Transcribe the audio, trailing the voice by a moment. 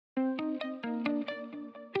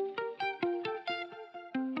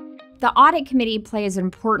The Audit Committee plays an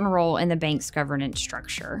important role in the bank's governance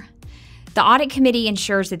structure. The Audit Committee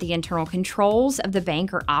ensures that the internal controls of the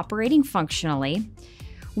bank are operating functionally,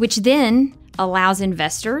 which then allows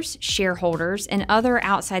investors, shareholders, and other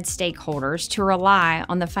outside stakeholders to rely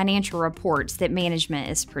on the financial reports that management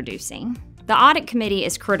is producing. The Audit Committee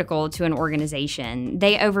is critical to an organization.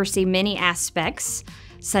 They oversee many aspects,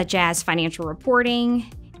 such as financial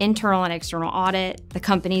reporting, internal and external audit, the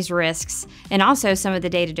company's risks, and also some of the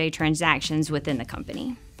day-to-day transactions within the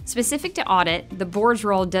company. Specific to audit, the board's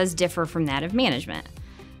role does differ from that of management.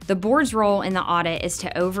 The board's role in the audit is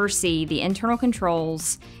to oversee the internal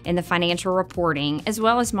controls and the financial reporting, as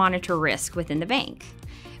well as monitor risk within the bank.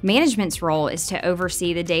 Management's role is to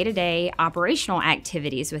oversee the day-to-day operational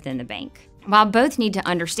activities within the bank. While both need to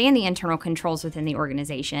understand the internal controls within the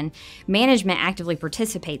organization, management actively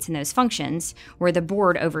participates in those functions where the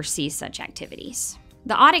board oversees such activities.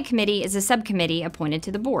 The Audit Committee is a subcommittee appointed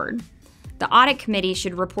to the board. The Audit Committee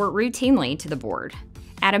should report routinely to the board.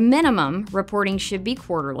 At a minimum, reporting should be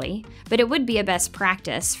quarterly, but it would be a best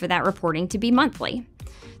practice for that reporting to be monthly.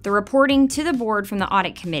 The reporting to the board from the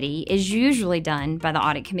Audit Committee is usually done by the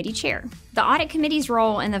Audit Committee chair. The Audit Committee's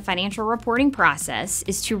role in the financial reporting process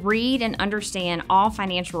is to read and understand all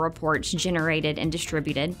financial reports generated and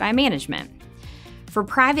distributed by management. For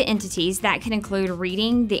private entities, that can include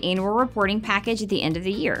reading the annual reporting package at the end of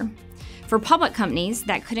the year. For public companies,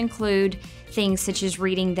 that could include things such as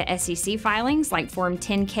reading the SEC filings like Form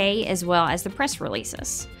 10-K as well as the press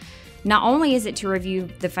releases. Not only is it to review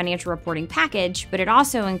the financial reporting package, but it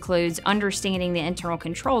also includes understanding the internal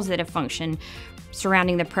controls that have functioned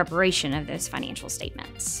surrounding the preparation of those financial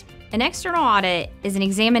statements. An external audit is an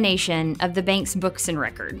examination of the bank's books and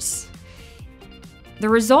records. The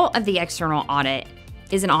result of the external audit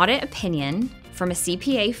is an audit opinion from a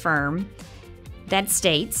CPA firm that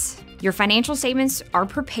states, your financial statements are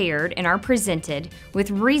prepared and are presented with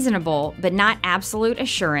reasonable but not absolute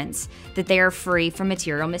assurance that they are free from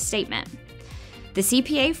material misstatement. The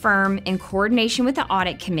CPA firm, in coordination with the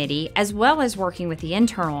Audit Committee, as well as working with the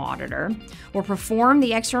internal auditor, will perform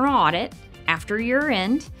the external audit after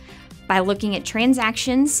year-end by looking at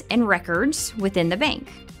transactions and records within the bank.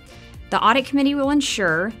 The Audit Committee will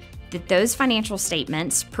ensure that those financial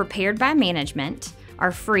statements prepared by management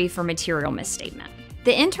are free from material misstatement.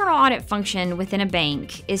 The internal audit function within a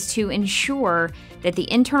bank is to ensure that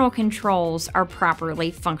the internal controls are properly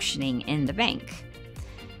functioning in the bank.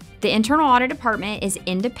 The internal audit department is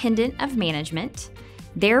independent of management.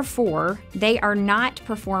 Therefore, they are not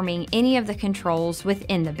performing any of the controls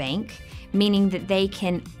within the bank, meaning that they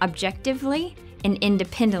can objectively and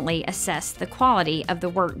independently assess the quality of the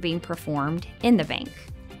work being performed in the bank.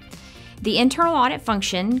 The internal audit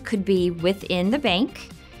function could be within the bank,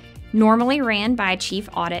 normally ran by a chief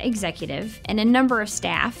audit executive and a number of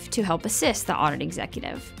staff to help assist the audit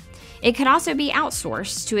executive. It could also be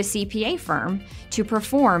outsourced to a CPA firm to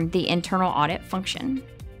perform the internal audit function.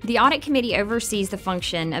 The Audit Committee oversees the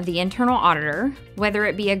function of the internal auditor, whether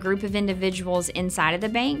it be a group of individuals inside of the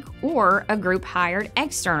bank or a group hired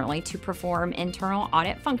externally to perform internal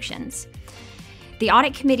audit functions. The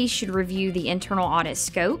Audit Committee should review the internal audit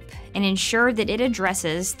scope and ensure that it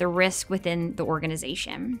addresses the risk within the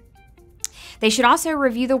organization. They should also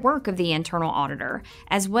review the work of the internal auditor,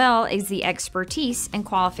 as well as the expertise and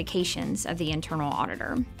qualifications of the internal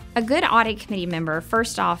auditor. A good Audit Committee member,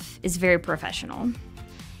 first off, is very professional.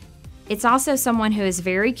 It's also someone who is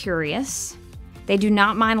very curious. They do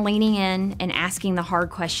not mind leaning in and asking the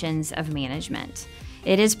hard questions of management.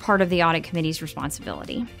 It is part of the Audit Committee's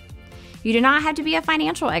responsibility. You do not have to be a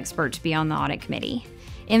financial expert to be on the Audit Committee.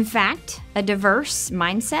 In fact, a diverse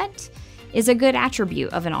mindset is a good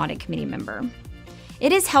attribute of an Audit Committee member.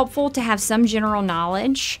 It is helpful to have some general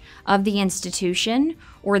knowledge of the institution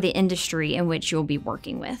or the industry in which you'll be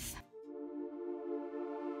working with.